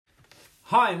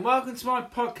Hi and welcome to my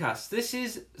podcast. This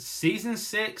is Season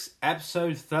 6,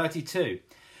 Episode 32.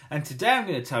 And today I'm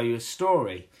going to tell you a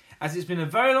story, as it's been a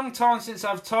very long time since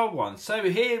I've told one. So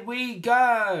here we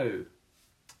go.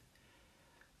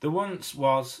 There once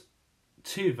was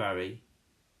two very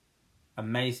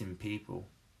amazing people.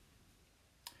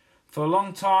 For a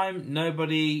long time,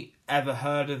 nobody ever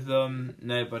heard of them,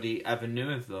 nobody ever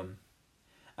knew of them.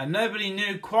 And nobody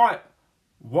knew quite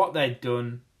what they'd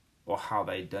done or how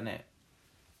they'd done it.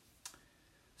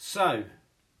 So,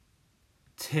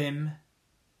 Tim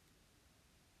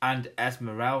and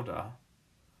Esmeralda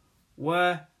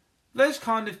were those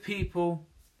kind of people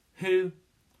who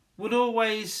would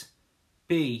always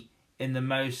be in the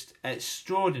most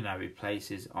extraordinary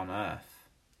places on earth,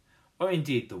 or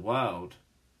indeed the world.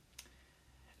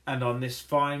 And on this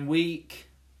fine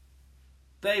week,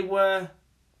 they were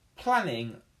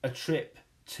planning a trip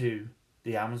to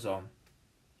the Amazon.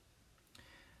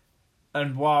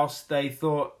 And whilst they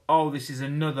thought, this is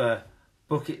another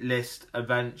bucket list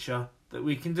adventure that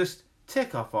we can just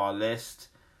tick off our list,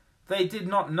 they did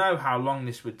not know how long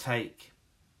this would take.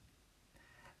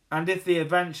 And if the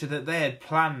adventure that they had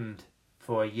planned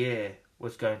for a year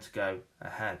was going to go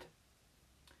ahead.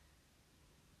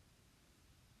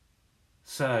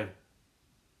 So,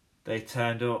 they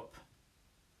turned up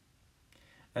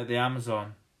at the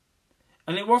Amazon.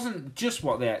 And it wasn't just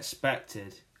what they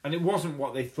expected. And it wasn't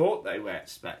what they thought they were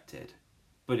expected,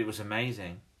 but it was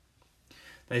amazing.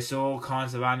 They saw all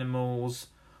kinds of animals,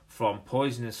 from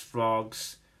poisonous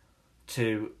frogs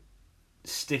to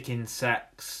stick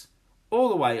insects, all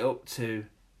the way up to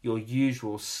your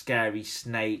usual scary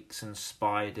snakes and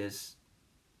spiders.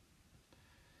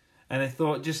 And they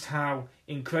thought just how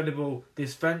incredible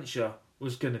this venture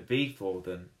was going to be for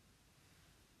them.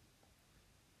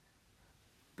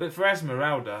 But for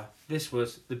Esmeralda, this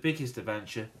was the biggest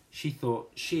adventure she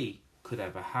thought she could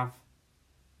ever have.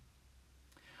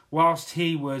 Whilst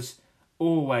he was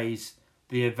always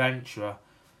the adventurer,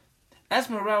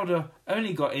 Esmeralda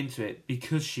only got into it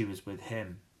because she was with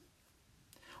him.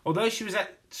 Although she was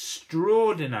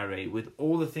extraordinary with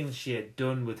all the things she had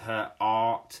done with her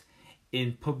art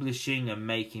in publishing and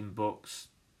making books.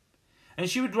 And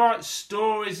she would write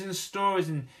stories and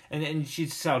stories and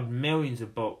she'd sold millions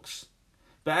of books.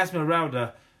 But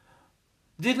Esmeralda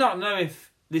did not know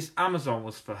if this Amazon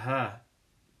was for her.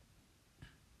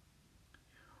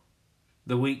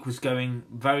 The week was going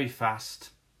very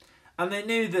fast, and they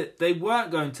knew that they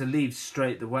weren't going to leave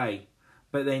straight away,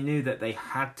 but they knew that they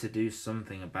had to do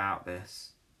something about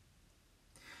this.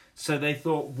 So they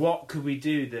thought, what could we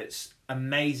do that's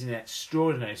amazing,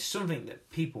 extraordinary, something that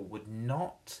people would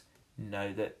not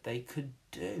know that they could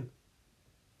do?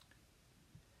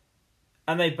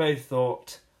 And they both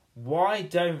thought, why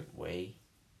don't we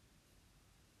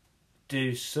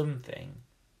do something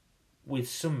with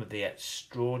some of the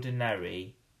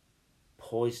extraordinary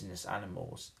poisonous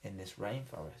animals in this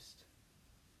rainforest?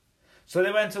 So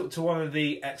they went up to one of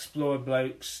the explorer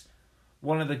blokes,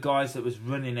 one of the guys that was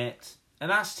running it,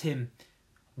 and asked him,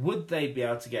 would they be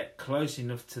able to get close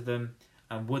enough to them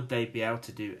and would they be able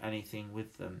to do anything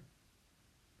with them?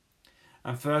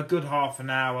 And for a good half an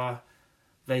hour,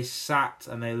 they sat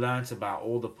and they learnt about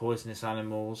all the poisonous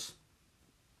animals.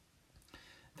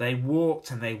 They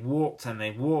walked and they walked and they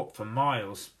walked for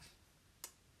miles.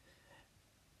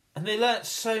 And they learnt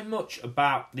so much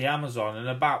about the Amazon and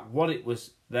about what it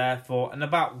was there for and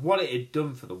about what it had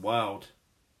done for the world.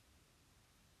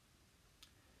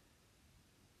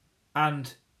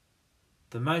 And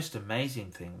the most amazing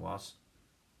thing was,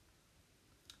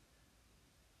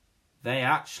 they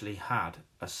actually had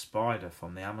a spider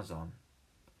from the Amazon.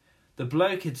 The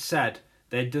bloke had said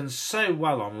they'd done so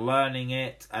well on learning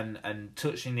it and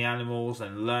touching the animals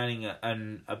and learning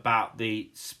about the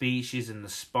species and the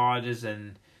spiders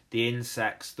and the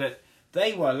insects that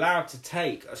they were allowed to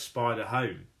take a spider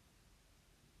home.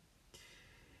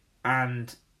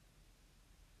 And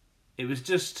it was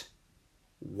just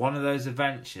one of those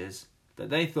adventures that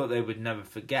they thought they would never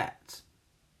forget.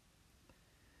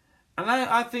 And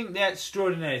I think the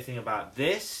extraordinary thing about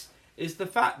this is the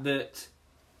fact that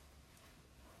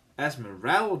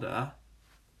Esmeralda,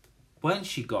 when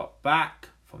she got back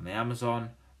from the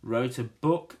Amazon, wrote a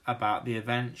book about the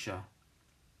adventure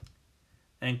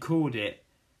and called it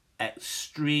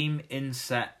Extreme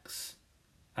Insects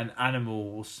and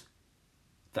Animals,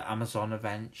 the Amazon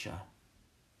Adventure.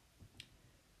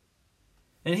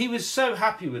 And he was so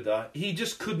happy with her, he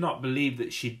just could not believe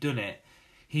that she'd done it.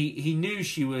 He knew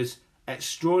she was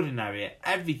extraordinary at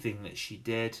everything that she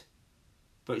did,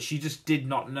 but she just did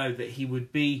not know that he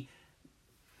would be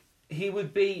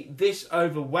this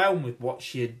overwhelmed with what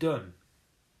she had done.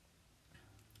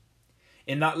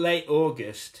 in that late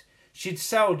August, she'd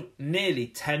sold nearly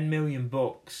 10 million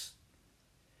books.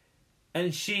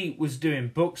 And she was doing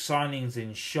book signings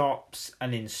in shops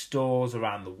and in stores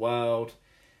around the world,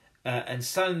 and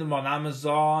selling them on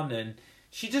Amazon. And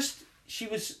she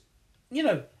was,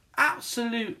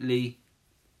 absolutely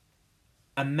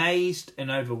amazed and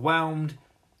overwhelmed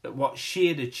at what she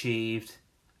had achieved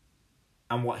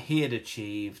and what he had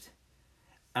achieved,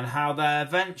 and how their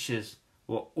ventures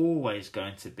were always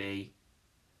going to be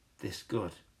this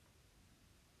good.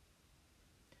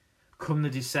 Come the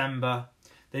December,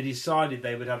 they decided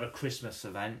they would have a Christmas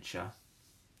adventure.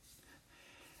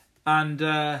 And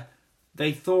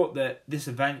they thought that this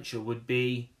adventure would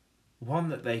be one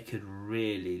that they could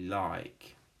really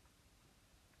like.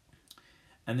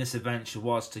 And this adventure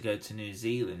was to go to New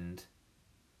Zealand.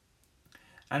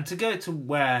 And to go to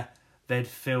where they'd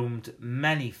filmed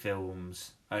many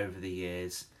films over the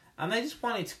years. And they just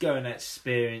wanted to go and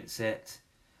experience it.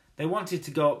 They wanted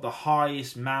to go up the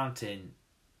highest mountain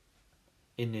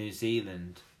in New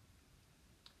Zealand.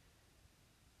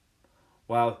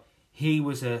 Well, he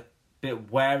was a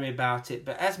bit wary about it,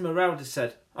 but Esmeralda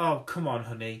said, "Oh, come on,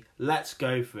 honey, let's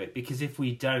go for it, because if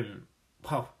we don't,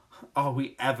 well, are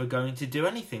we ever going to do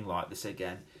anything like this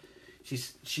again?" She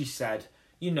said,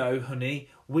 "Honey,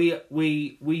 we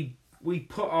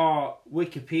put our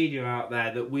Wikipedia out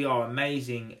there that we are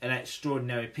amazing and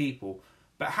extraordinary people,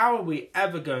 but how are we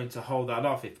ever going to hold that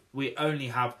off if we only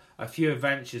have a few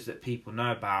adventures that people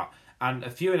know about and a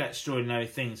few extraordinary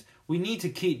things? We need to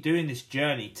keep doing this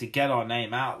journey to get our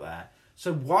name out there.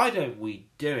 So why don't we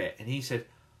do it?" And he said,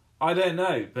 "I don't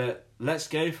know, but let's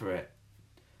go for it."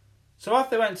 So off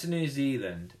they went to New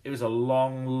Zealand. It was a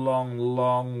long, long,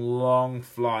 long, long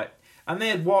flight. And they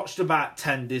had watched about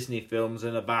 10 Disney films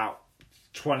and about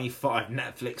 25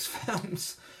 Netflix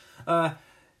films.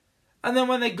 And then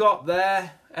when they got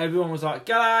there, everyone was like,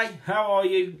 "G'day, how are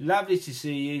you? Lovely to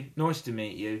see you. Nice to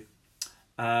meet you."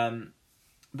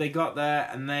 They got there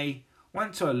and they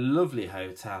went to a lovely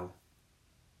hotel.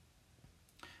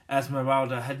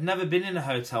 Esmeralda had never been in a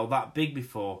hotel that big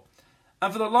before.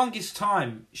 And for the longest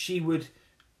time, she would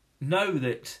know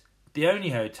that the only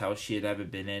hotel she had ever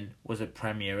been in was a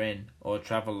Premier Inn or a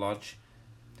travel lodge.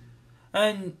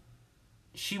 And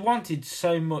she wanted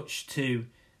so much to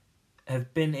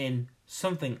have been in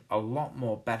something a lot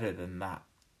more better than that.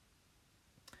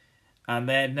 And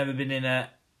they had never been in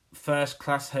a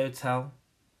first-class hotel.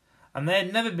 And they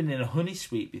had never been in a honey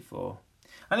suite before.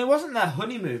 And it wasn't their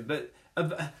honeymoon, but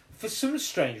for some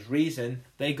strange reason,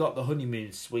 they got the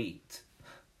honeymoon suite.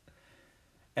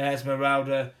 And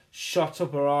Esmeralda shot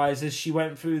up her eyes as she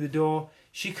went through the door.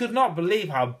 She could not believe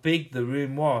how big the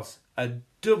room was. A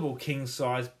double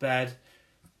king-size bed,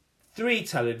 3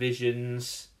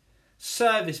 televisions,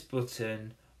 service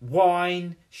button,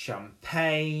 wine,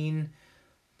 champagne,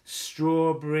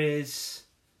 strawberries,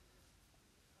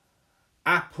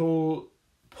 Apple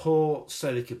ports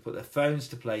so they could put their phones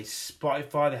to play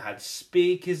Spotify. They had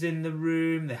speakers in the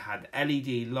room. They had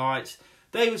LED lights.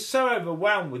 They were so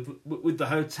overwhelmed with the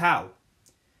hotel.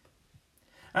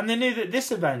 And they knew that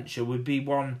this adventure would be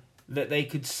one that they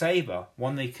could savour,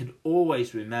 one they could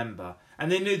always remember.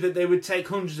 And they knew that they would take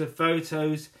hundreds of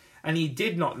photos, and he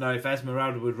did not know if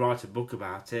Esmeralda would write a book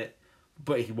about it,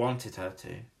 but he wanted her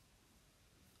to.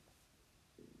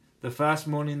 The first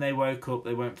morning they woke up,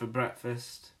 they went for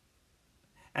breakfast.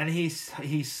 And he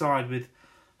sighed with,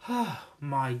 "Oh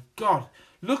my God,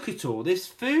 look at all this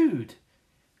food."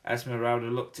 Esmeralda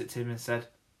looked at him and said,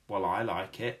 "Well, I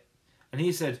like it." And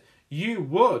he said, "You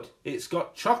would. It's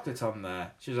got chocolate on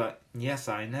there." She was like, "Yes,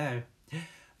 I know."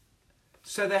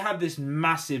 So they had this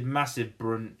massive, massive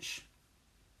brunch.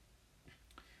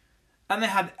 And they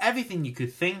had everything you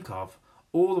could think of,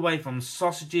 all the way from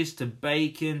sausages to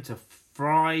bacon to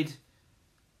fried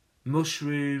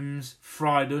mushrooms,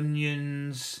 fried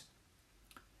onions.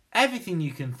 Everything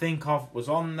you can think of was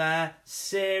on there.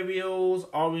 Cereals,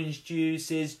 orange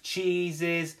juices,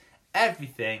 cheeses,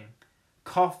 everything.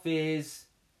 Coffees,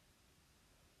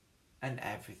 and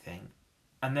everything.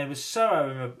 And they were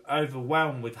so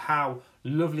overwhelmed with how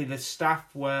lovely the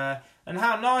staff were and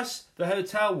how nice the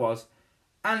hotel was.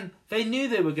 And they knew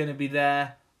they were going to be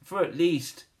there for at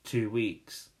least 2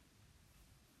 weeks.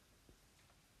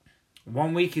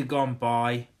 1 week had gone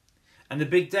by, and the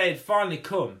big day had finally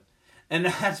come, and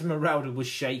Esmeralda was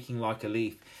shaking like a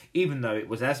leaf, even though it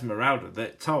was Esmeralda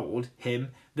that told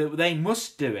him that they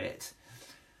must do it.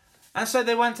 And so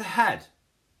they went ahead.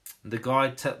 The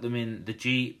guide took them in the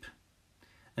jeep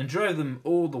and drove them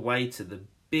all the way to the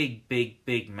big, big,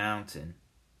 big mountain.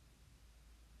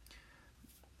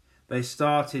 They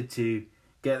started to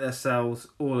get themselves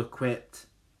all equipped,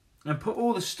 and put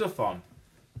all the stuff on.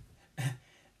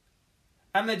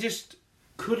 And they just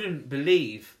couldn't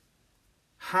believe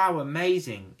how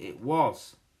amazing it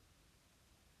was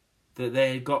that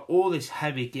they had got all this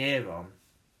heavy gear on,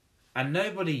 and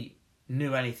nobody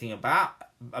knew anything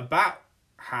about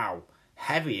how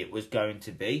heavy it was going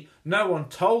to be. No one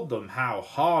told them how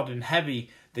hard and heavy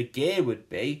the gear would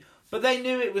be, but they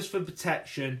knew it was for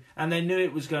protection, and they knew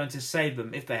it was going to save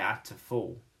them if they had to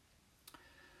fall.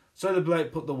 So the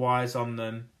bloke put the wires on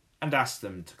them and asked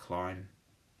them to climb.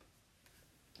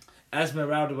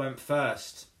 Esmeralda went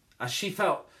first, as she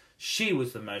felt she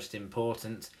was the most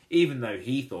important, even though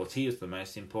he thought he was the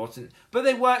most important. But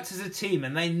they worked as a team,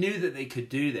 and they knew that they could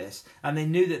do this, and they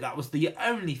knew that that was the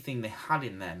only thing they had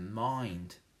in their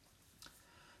mind.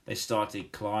 They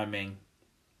started climbing,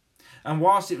 and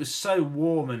whilst it was so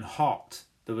warm and hot,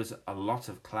 there was a lot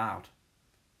of cloud.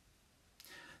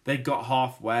 They got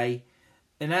halfway,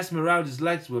 and Esmeralda's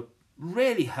legs were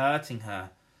really hurting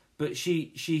her, but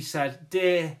she said,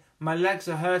 "Dear, my legs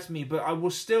are hurting me, but I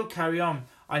will still carry on.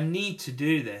 I need to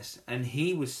do this." And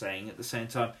he was saying at the same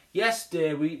time, "Yes,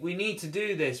 dear, we need to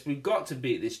do this. We've got to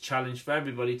beat this challenge for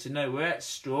everybody to know we're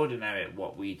extraordinary at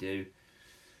what we do."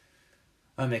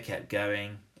 And they kept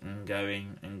going and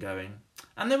going and going.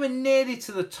 And they were nearly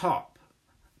to the top,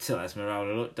 till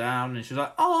Esmeralda looked down and she was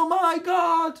like, "Oh my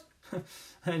God!"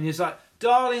 And he's like,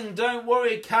 "Darling, don't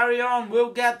worry, carry on,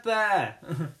 we'll get there."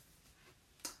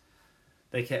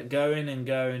 They kept going and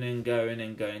going and going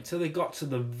and going till they got to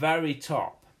the very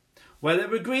top, where they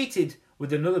were greeted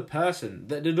with another person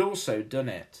that had also done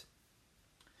it.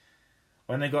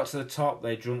 When they got to the top,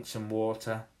 they drank some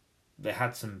water, they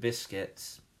had some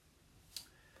biscuits,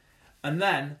 and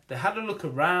then they had a look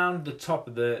around the top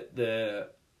of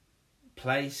the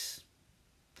place.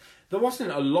 There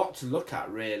wasn't a lot to look at,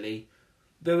 really.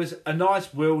 There was a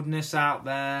nice wilderness out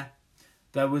there.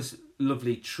 There was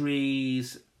lovely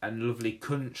trees and lovely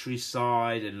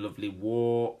countryside and lovely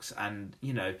walks, and,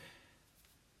 you know,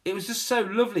 it was just so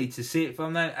lovely to see it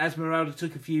from there. Esmeralda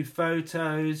took a few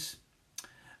photos,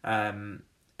 and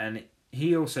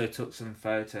he also took some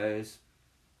photos,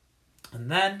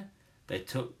 and then they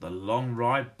took the long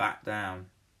ride back down.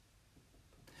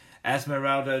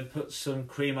 Esmeralda had put some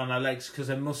cream on her legs because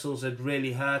her muscles had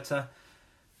really hurt her,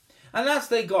 and as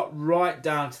they got right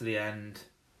down to the end,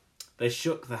 they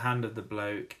shook the hand of the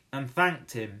bloke and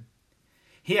thanked him.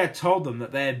 He had told them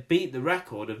that they had beat the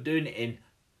record of doing it in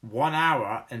 1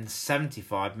 hour and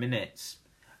 75 minutes.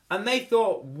 And they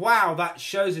thought, wow, that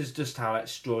shows us just how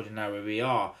extraordinary we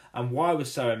are and why we're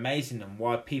so amazing and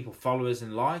why people follow us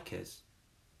and like us.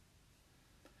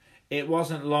 It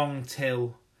wasn't long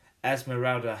till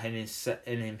Esmeralda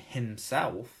in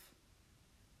himself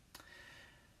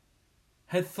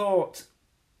had thought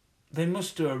they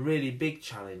must do a really big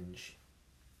challenge.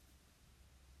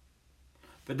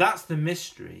 But that's the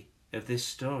mystery of this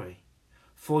story.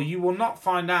 For you will not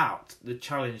find out the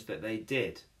challenge that they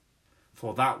did,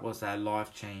 for that was their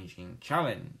life-changing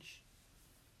challenge.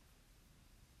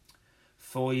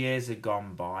 4 years had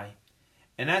gone by,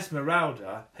 and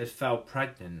Esmeralda had fell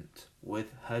pregnant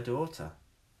with her daughter.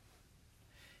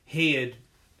 He had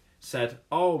said,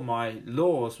 "Oh my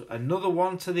laws, another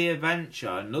one to the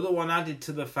adventure, another one added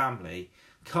to the family.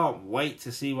 Can't wait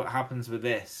to see what happens with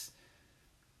this."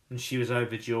 And she was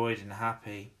overjoyed and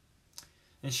happy.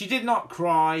 And she did not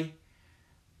cry,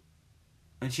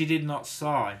 and she did not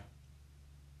sigh.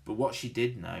 But what she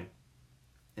did know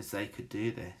is they could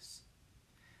do this.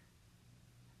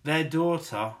 Their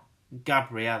daughter,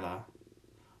 Gabriella,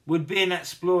 would be an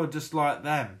explorer just like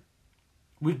them,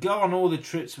 would go on all the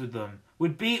trips with them,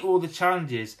 would beat all the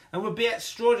challenges, and would be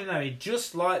extraordinary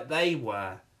just like they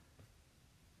were.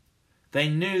 They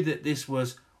knew that this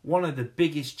was one of the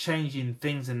biggest changing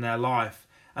things in their life,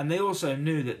 and they also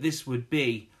knew that this would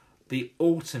be the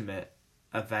ultimate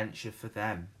adventure for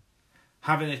them.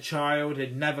 Having a child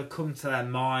had never come to their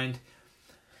mind.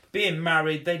 Being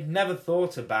married, they'd never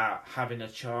thought about having a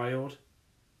child.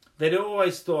 They'd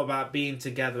always thought about being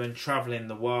together and travelling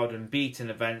the world and beating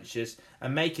adventures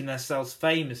and making themselves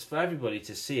famous for everybody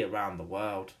to see around the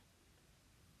world.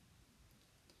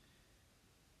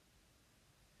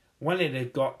 When it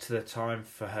had got to the time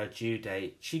for her due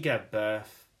date, she gave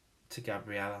birth to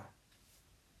Gabriella.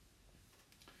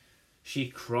 She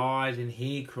cried and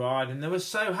he cried, and they were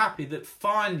so happy that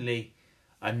finally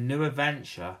a new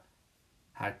adventure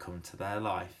had come to their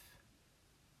life.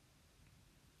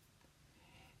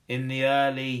 In the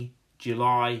early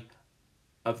July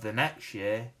of the next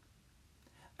year,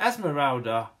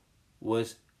 Esmeralda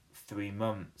was 3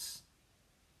 months.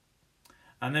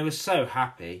 And they were so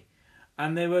happy,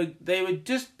 and they were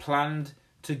just planned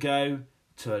to go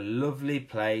to a lovely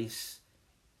place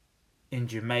in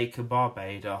Jamaica,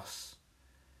 Barbados.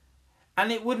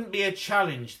 And it wouldn't be a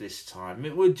challenge this time.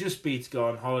 It would just be to go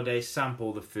on holiday,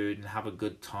 sample the food and have a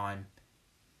good time.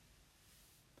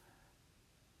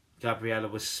 Gabriella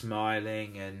was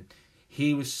smiling and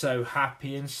he was so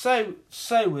happy, and so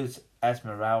was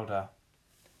Esmeralda.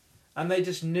 And they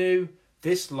just knew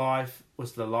this life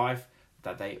was the life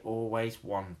that they always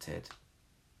wanted.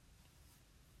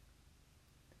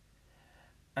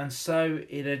 And so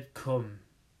it had come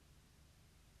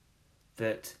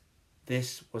that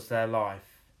this was their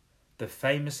life. The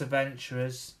famous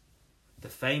adventurers, the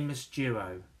famous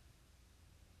duo.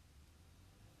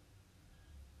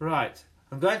 Right,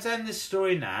 I'm going to end this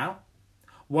story now.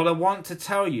 What I want to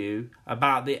tell you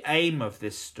about the aim of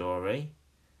this story.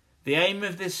 The aim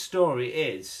of this story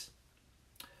is,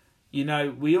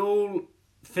 we all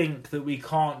think that we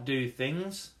can't do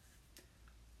things.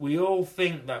 We all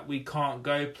think that we can't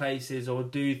go places or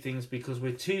do things because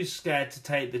we're too scared to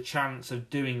take the chance of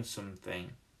doing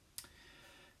something.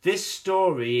 This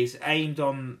story is aimed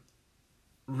on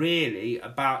really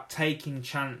about taking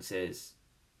chances.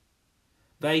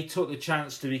 They took the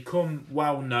chance to become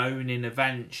well known in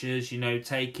adventures,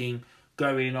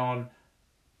 going on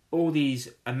all these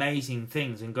amazing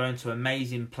things and going to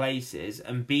amazing places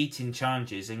and beating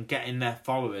challenges and getting their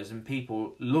followers and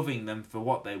people loving them for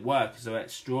what they were because they're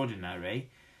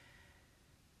extraordinary.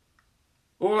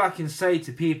 All I can say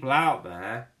to people out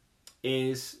there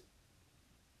is,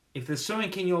 if there's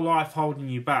something in your life holding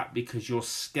you back because you're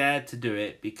scared to do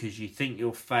it, because you think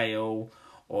you'll fail,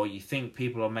 or you think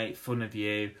people will make fun of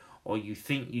you, or you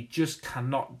think you just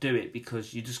cannot do it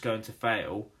because you're just going to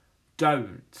fail,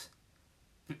 don't.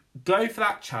 Go for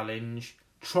that challenge,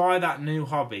 try that new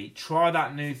hobby, try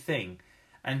that new thing,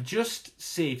 and just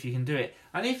see if you can do it.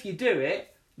 And if you do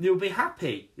it, you'll be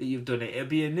happy that you've done it. It'll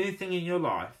be a new thing in your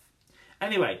life.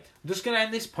 Anyway, I'm just going to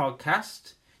end this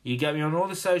podcast. You get me on all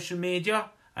the social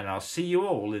media, and I'll see you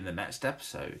all in the next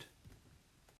episode.